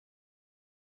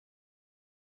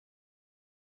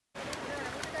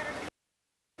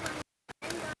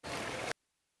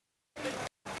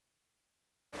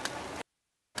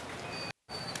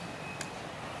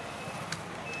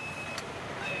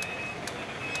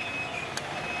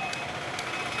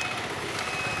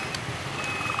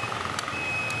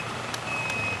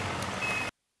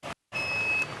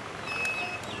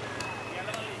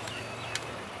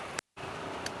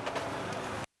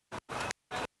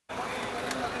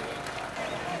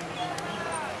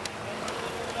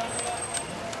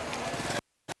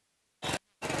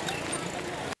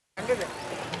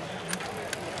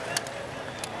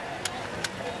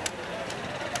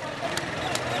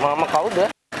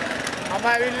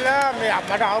ඇවිල්ලා මේ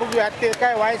මට අවුරුදු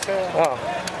 71යි වයස.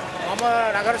 මම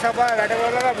නගර සභාවේ වැඩ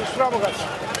කරලා විශ්‍රාම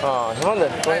ගත්තා. එහෙමද?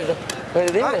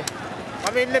 කොහෙද ඉන්නේ?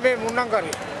 මම ඉන්නේ මේ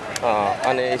මුන්නංකරේ.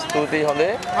 අනේ ස්තුතියි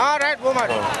හොඳේ. රයිට්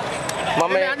බොමාරි.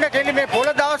 මම යන්න කෙලි මේ පොළ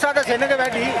දවස් අද සෙනඟ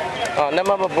වැඩි. නෑ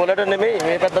මම පොළට නෙමෙයි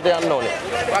මේ පැත්තට යන්න ඕනේ.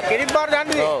 කෙලින් පාර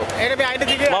යන්නේ. එහෙනම් මේ අයිඩ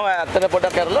දිගේ. මම ඇත්තට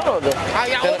පොඩක් කරලා නෝද?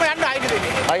 ඔබ යන්න අයිඩ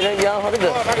දෙන්නේ. අයිඩ ගියා හරිද?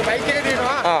 මගේ බයික් එකේ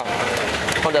තියෙනවා.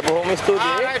 හොඳයි බොහොම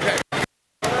ස්තුතියි.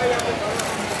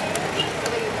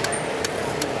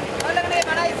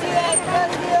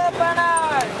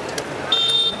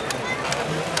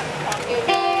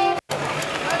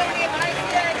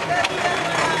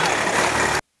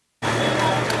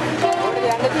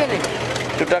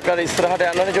 චුට්ටක් අර ඉස්සරහට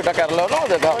යන්න ඕනේ චුට්ටක් කරලා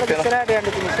නෝද? ඉස්සරහට යන්න තියෙන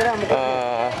ඉස්සරහම.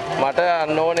 මට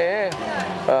යන්න ඕනේ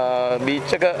බීච්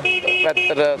එක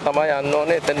පැත්තට තමයි යන්න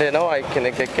ඕනේ. එතන එනවා අය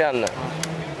කෙනෙක් එක්ක යන්න.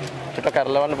 චුට්ටක්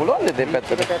කරලවන්න පුළුවන්ද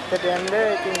දෙපැත්තට? පැත්තට යන්න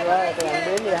ඉතින් ඔයාලට යන්න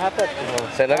වෙන්නේ එහා පැත්තට.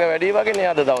 සෙනඟ වැඩි වගේ නේ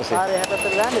අද දවසේ. හරි එහා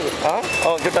පැත්තට දාන්නද?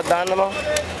 ඔව් චුට්ටක් දාන්න මම.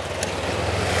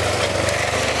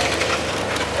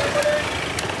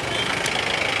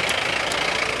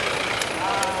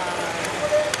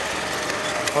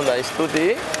 හොඳයි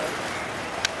ස්තුතියි.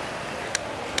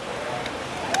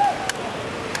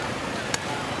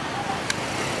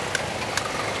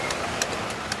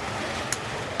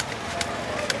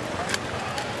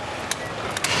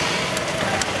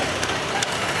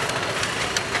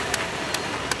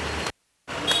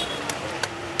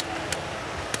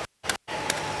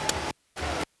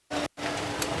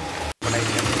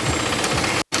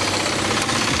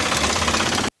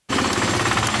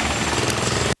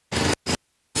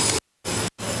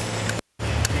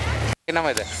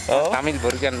 නමද? තමිල්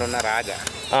බොරු කියන්න ඕන රාජා.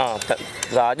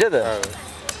 රාජද?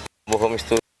 බොහොම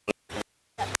ස්තුතියි.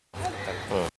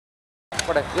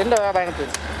 පොඩක් එන්න ඔයා බයින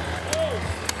තියෙන.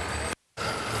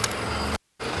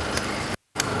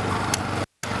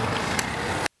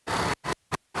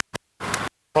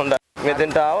 හොඳයි.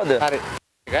 මෙතෙන්ට ආවද? හරි.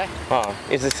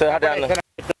 ඉස්සරහට යන්න.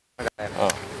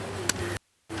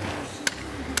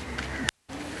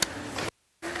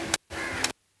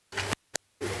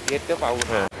 ගේට් එක පවුන.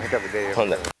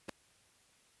 හොඳයි.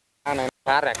 අනේ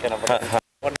පාරක් යනකොට. හරි.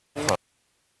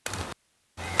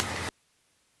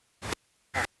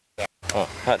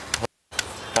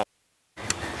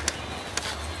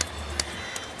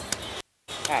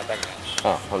 හොඳයි.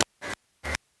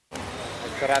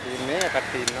 කරා දින්නේ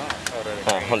කට්ටිය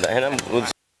ඉන්නවා. හොඳයි. එහෙනම්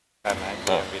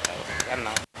යන්න.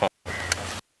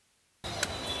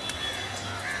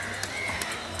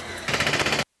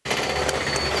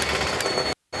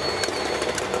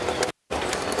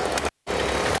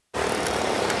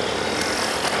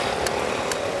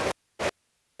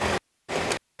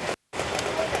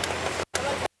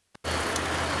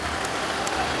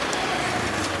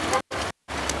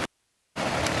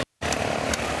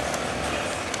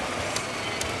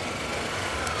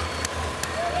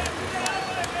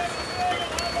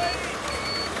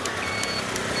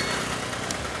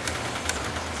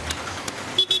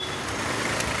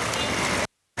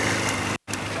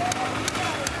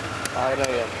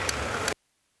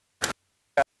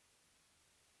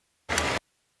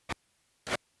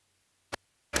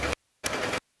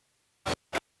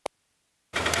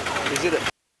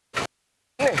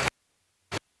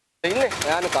 ඉන්නේ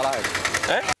යානේ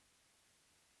කලාවේ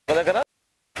මොකද කරා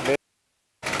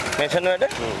මේෂන් වැඩ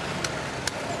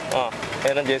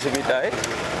එහෙනම් ජේසීබී ටයි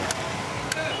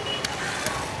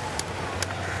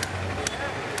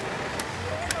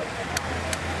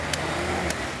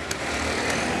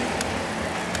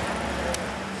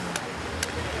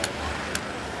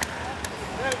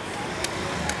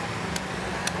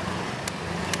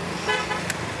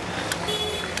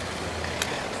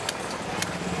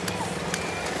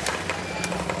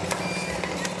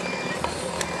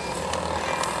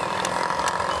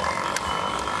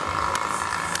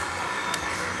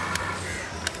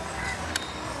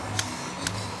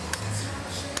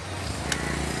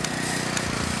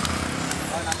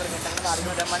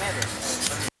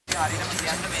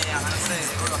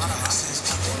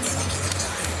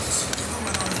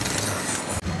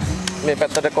මේ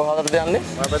පැත්තට කොහාටද යන්නේ?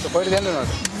 මම පැත්ත කොහෙද යන්න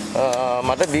ඕනද?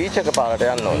 මට බීච් එක පාරට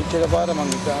යන්න ඕනේ. බීච් එක පාර මම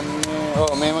හිතන්නේ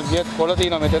ඔව් මේම ගියත් පොළ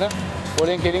තියෙනවා මෙතන.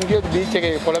 පොළෙන් කෙලින් ගියොත් බීච්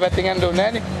එකේ පොළ පැත්තෙන් යන්න ඕනේ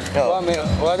නෑනේ.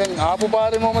 ඔයා දැන් ආපු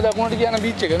පාරේ මොම දකුණට කියන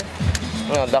බීච් එකනේ.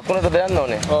 දකුණටද යන්න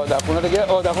ඕනේ. දකුණට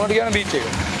කියන බීච් එක.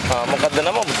 මොකද්ද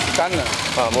නම? කන්න.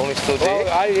 බොහොම ස්තුතියි.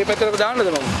 ආයි මේ පැත්තට දාන්නද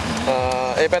මම?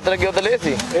 ඒ පැත්තට ගියොත්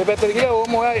ලේසි. ඒ පැත්තට ගියා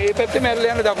ඕම ඔයා ඒ පැත්තේ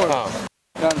මැරලා යන්න දකුණ.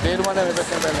 දැන් තේරුම නැහැ මේ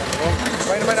පැත්තෙන් බලන්න.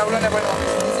 බයින් අවුල නැහැ බයින්.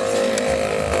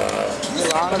 මේ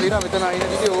වාහන දිනා මෙතන අයින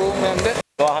දිගේ ඕම යන්න.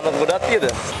 වාහන ගොඩක් තියද?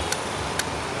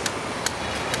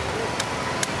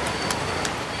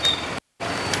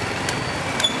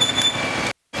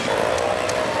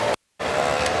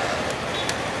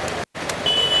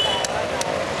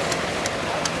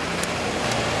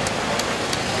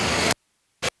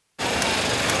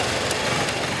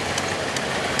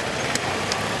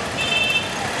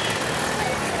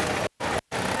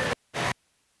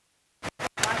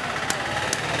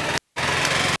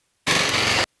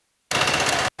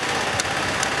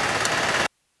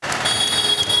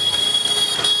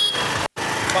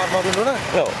 මාරු නෝන.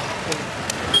 ඔව්.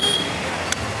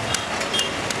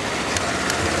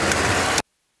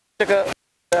 එක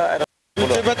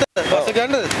මේ පැත්ත බස් එක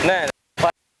යන්නද? නෑ.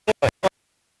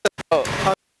 ඔව්.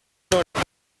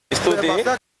 ස්තුතියි.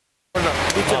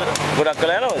 ගොඩක්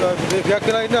කළා යනවද? මේ ගියක්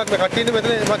වෙලා ඉන්න මේ කට්ටිය ඉන්නේ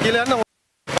මෙතන මම කියලා යන්න.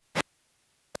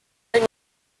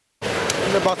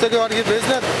 මේ බස් එකේ වගේ බේස්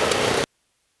නැද්ද?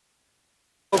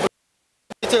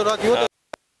 ඉතින් උනා කිව්වොත්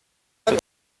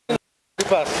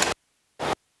ඊපස්.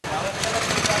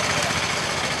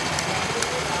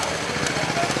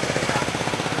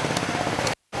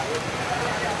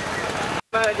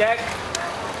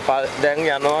 දැන්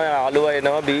යනවා යාළුවා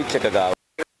එනවා බීච් එක ගාව.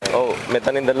 ඔව්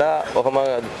මෙතන ඉඳලා ඔහම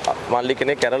මල්ලි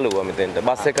කෙනෙක් කැරලුවා මෙතෙන්ට.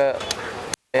 බස් එක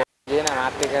කියන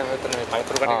මාත් එක මෙතන මේ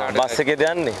පළතුරු කඩේ බස් එකේද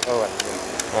යන්නේ? ඔව්.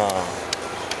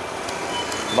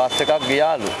 බස් එකක්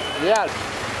ගියාලු. ගියාලු.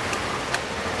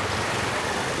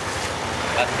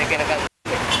 බස් එක එනකන්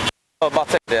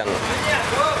බස් එකට යන්න.